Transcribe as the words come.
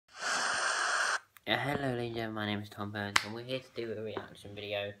Hello ladies and gentlemen, my name is Tom Burns and we're here to do a reaction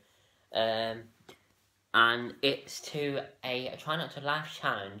video. And it's to a try not to laugh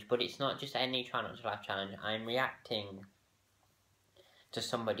challenge, but it's not just any try not to laugh challenge. I'm reacting to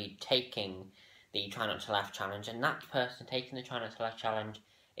somebody taking the try not to laugh challenge, and that person taking the try not to laugh challenge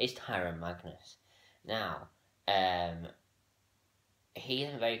is Tyrone Magnus. Now, he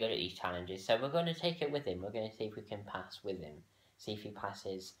isn't very good at these challenges, so we're going to take it with him. We're going to see if we can pass with him. See if he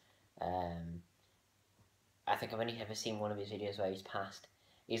passes. I think I've only ever seen one of his videos where he's passed.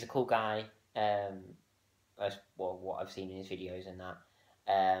 He's a cool guy, as well, what I've seen in his videos and that.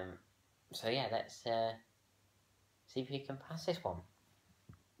 So yeah, let's see if he can pass this one.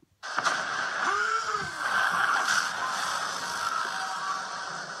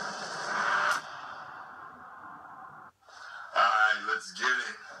 Alright, let's get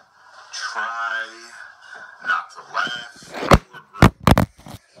it. Try not to laugh.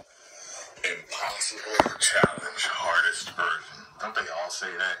 Impossible challenge, hardest version. Don't they all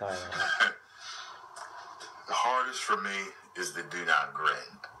say that? The hardest for me is the do not grin.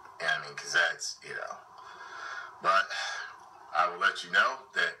 Yeah, I mean, because that's, But I will let you know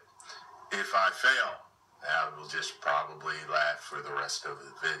that if I fail, I will just probably laugh for the rest of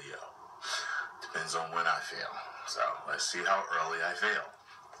the video. Depends on when I fail. So let's see how early I fail.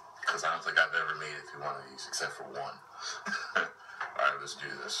 Because I don't think I've ever made it through one of these except for one. Alright, let's do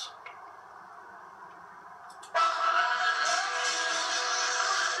this.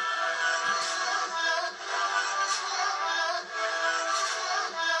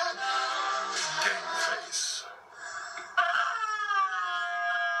 Game face.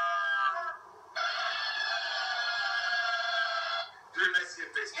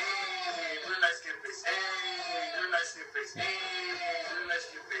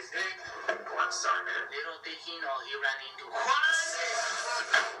 I'm sorry, man. Little did he know he ran into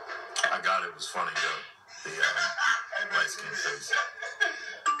I got it was funny though. The light skin face.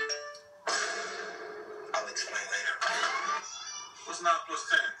 I'll explain later. What's 9 plus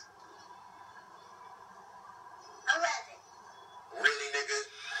 10? 11. Really, nigga?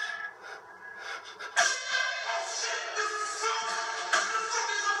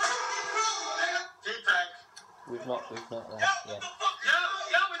 We've not left yet.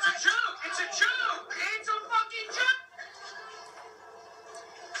 Yo, it's a joke! It's a joke! It's a fucking joke!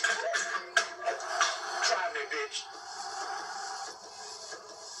 Try me, bitch.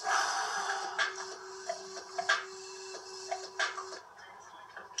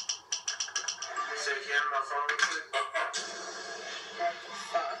 Say again, my phone. What the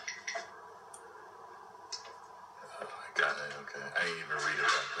fuck? Oh, I got it, okay. I ain't even read it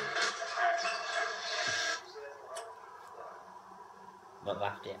back there. Not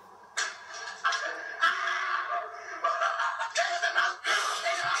laughed yet.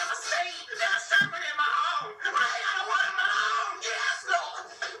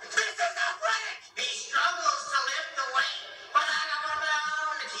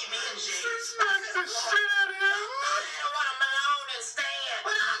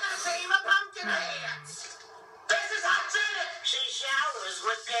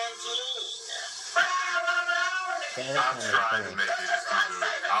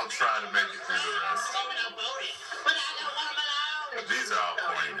 I'll try to make it through the rest. These are all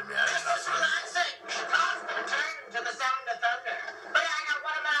corny to me. I didn't know funny. To the sound of thunder. But I got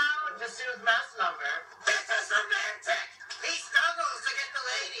watermelon to soothe my slumber. This is romantic. He struggles to get the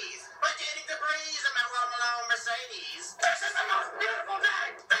ladies, but getting the breeze in my watermelon Mercedes. This is the most beautiful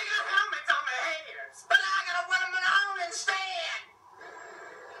day. They got helmets on their heads, but I got a watermelon instead.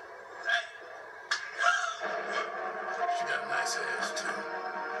 She got a nice ass too.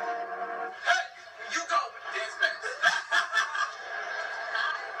 Hey, you go with this man.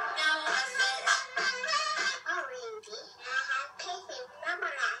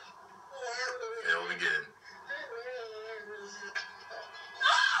 Failed again.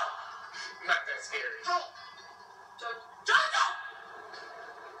 Not that scary.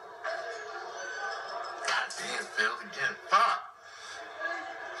 God damn, failed again. Fuck.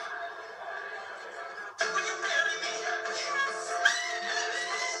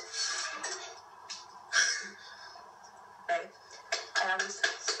 I always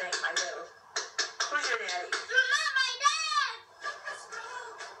spank my little. Who's your daddy? You're not my dad!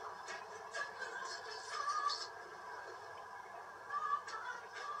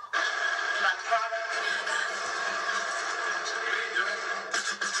 My father.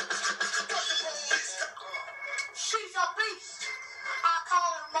 She's a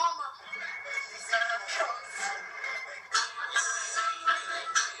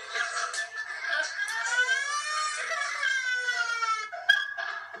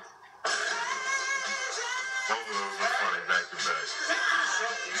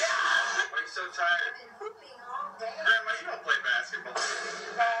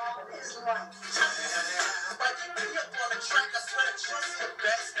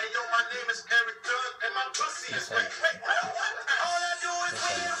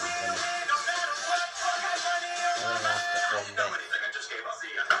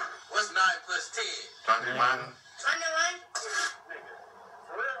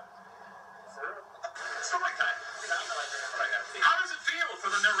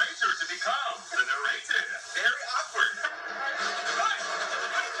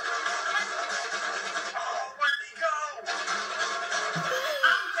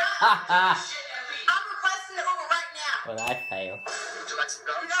I'm requesting the Uber right now. Well, I'd fail. Would you like some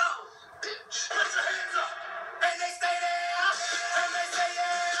gum? No. Bitch. Put your hands up. And they stay there. And they say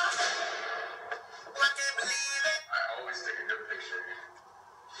yeah. I can't believe it. I always take a good picture.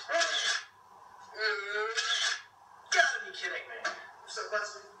 Gotta be kidding me. So,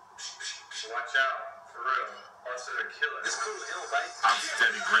 Leslie, watch out. For real. Also, they're killers. It's cool hill, right? I'm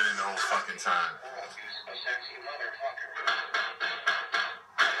steady grinning the whole fucking time. A sexy motherfucker.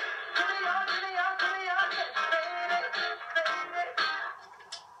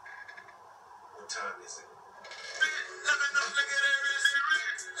 What time is it?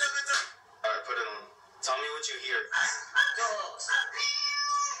 Alright, put it on. Tell me what you hear. Dogs.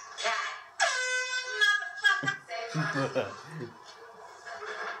 Cat.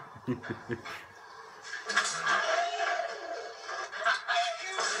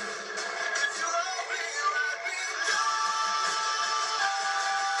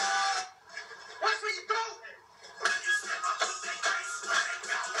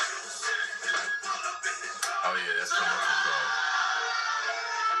 Oh yeah, that's the one.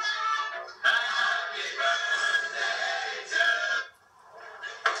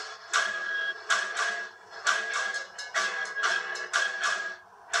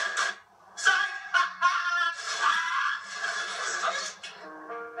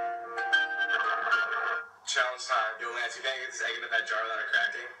 Challenge time. Yo, Lance, you can't get this egg into that jar without it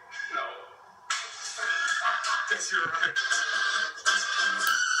cracking? No. Guess you're right.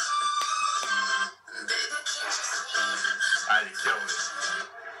 I had to kill it.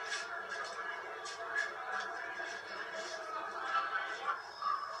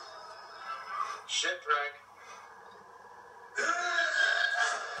 Shipwreck.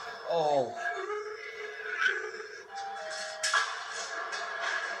 Oh.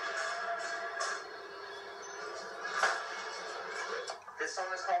 This song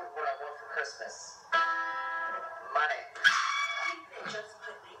is called What I Want for Christmas. Money. They just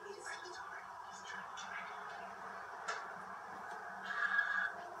put me to sleep.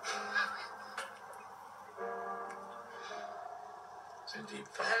 It's in deep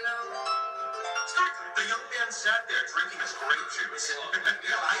thought. Hello. The young man sat there drinking his grape juice. I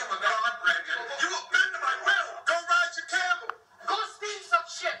am a god, Brandon. You have been to my will. Go ride your camel. Go steam some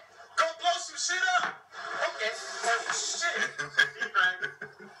shit. Go blow some shit up. Okay. Oh, shit. He drank.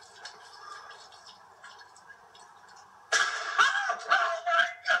 Oh, my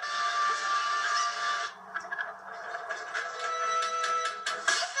God.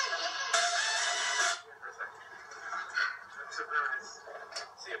 Surprise.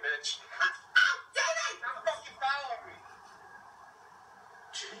 See you, bitch. How fucking follow me?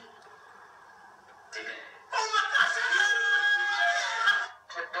 Jimmy? Dig it. Oh, my gosh.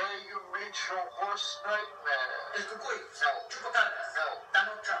 Today you reach your worst nightmare. It's the quick. No. Chupacabras. No.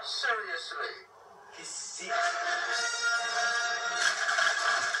 Donald Trump. Seriously. He's sick.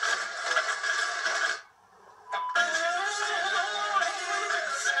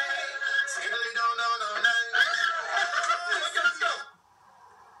 Let's go.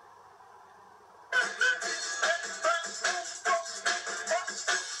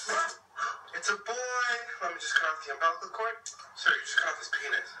 It's a boy. Let me just cut off the umbilical cord. Sir, you just cut off his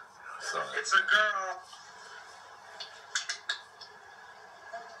penis. Sorry. It's a girl.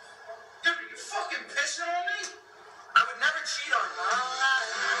 Dude, are you fucking pissing on me? I would never cheat on you.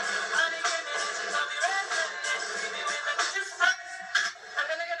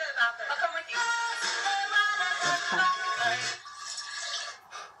 I'll come with you.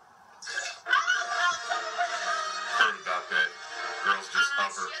 Heard about that. Girls just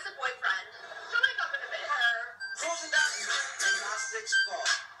hover. She has a boyfriend. She'll wake up in a bit. Frozen down gymnastics ball.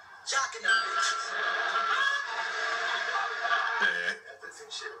 Jocking them bitches. Yeah. Netflix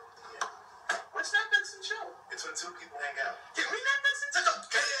and chill. Yeah. What's Netflix and chill? It's when two people hang out. Can we Netflix and chill?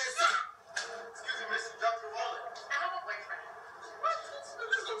 Get your ass up. Excuse me, Mr. Dr. Wallet. I have a boyfriend. What?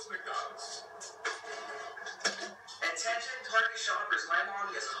 Let's go to McDonald's. Attention target shoppers, my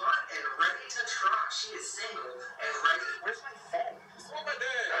mom is hot and ready to try. She is single and ready. Where's my phone? It's on my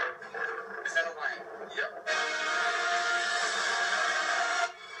dad. Is that a line? Yep.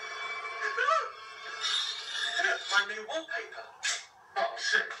 My new wallpaper. Oh,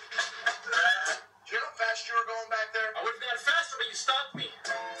 shit. Do you know how fast you were going back there? I would have gone faster, but you stopped me.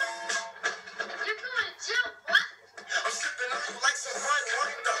 You're going to jail. What? I'm sipping up like some white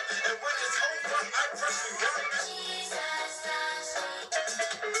wine, and when it's over, I press the gun.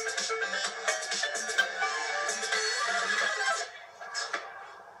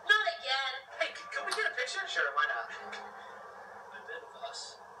 Not again. Hey, can we get a picture? Sure, why not? A bit of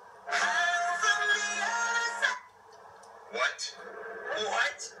us. What?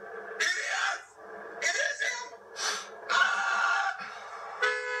 What? Yes! It is him!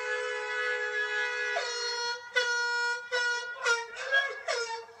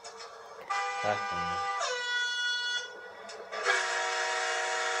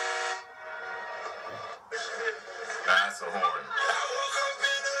 That's a horn.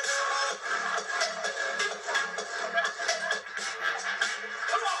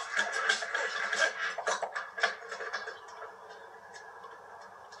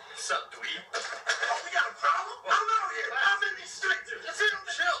 Sup, dweeb? Oh, we got a problem? I'm out here. I'm in these strangers. Just hit him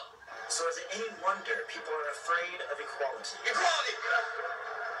chill. So is it any wonder people are afraid of equality? Equality!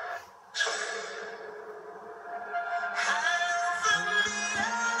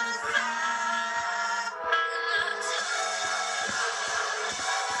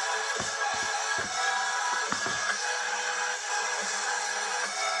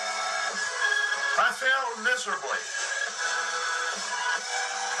 I failed miserably.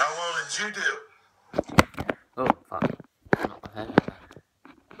 How well did you do? Oh, fuck. Not heard of that.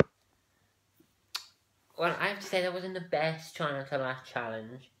 Well, I have to say that wasn't the best Try Not to Laugh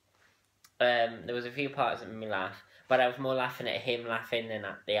challenge. There was a few parts that made me laugh, but I was more laughing at him laughing than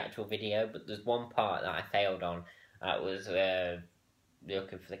at the actual video. But there's one part that I failed on. That was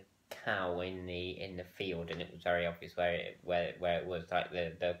looking for the cow in the field, and it was very obvious where it was, like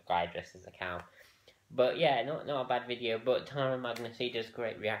the guy dressed as a cow. But yeah, not a bad video. But Tyrone Magnus, he does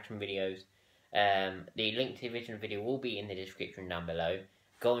great reaction videos. The link to the original video will be in the description down below.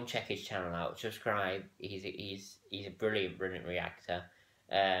 Go and check his channel out. Subscribe. He's a brilliant reactor.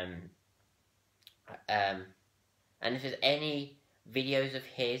 And if there's any videos of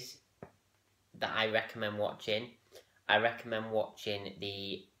his that I recommend watching, I recommend watching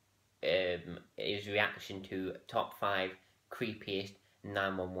the his reaction to top 5 creepiest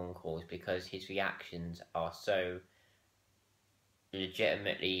 911 calls, because his reactions are so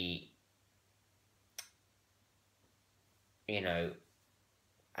legitimately, you know,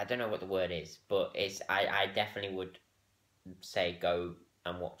 I don't know what the word is, but I definitely would say go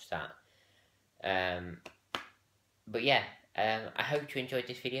and watch that. But yeah, I hope you enjoyed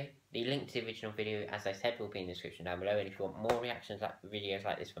this video. The link to the original video, as I said, will be in the description down below. And if you want more reactions like videos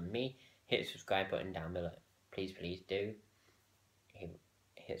like this from me, hit the subscribe button down below. Please do.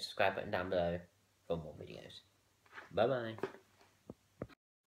 Hit the subscribe button down below for more videos. Bye bye.